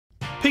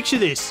Picture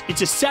this,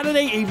 it's a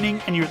Saturday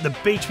evening and you're at the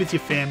beach with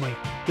your family.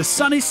 The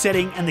sun is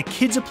setting and the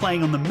kids are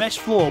playing on the mesh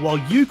floor while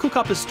you cook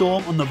up a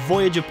storm on the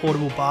Voyager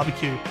portable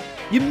barbecue.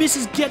 Your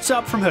missus gets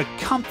up from her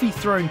comfy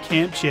throne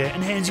camp chair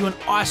and hands you an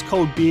ice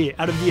cold beer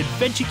out of the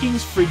Adventure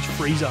King's fridge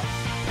freezer.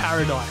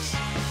 Paradise.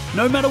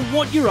 No matter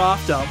what you're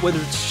after, whether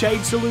it's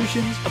shade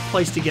solutions, a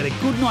place to get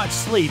a good night's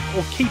sleep,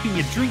 or keeping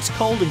your drinks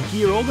cold and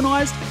gear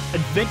organised,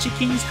 Adventure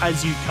Kings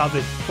has you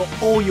covered for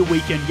all your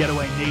weekend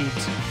getaway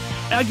needs.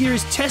 Our gear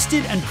is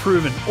tested and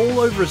proven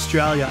all over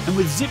Australia, and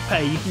with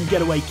ZipPay you can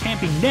get away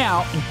camping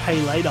now and pay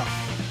later.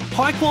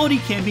 High quality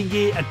camping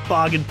gear at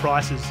bargain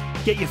prices.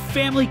 Get your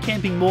family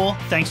camping more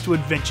thanks to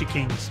Adventure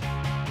Kings.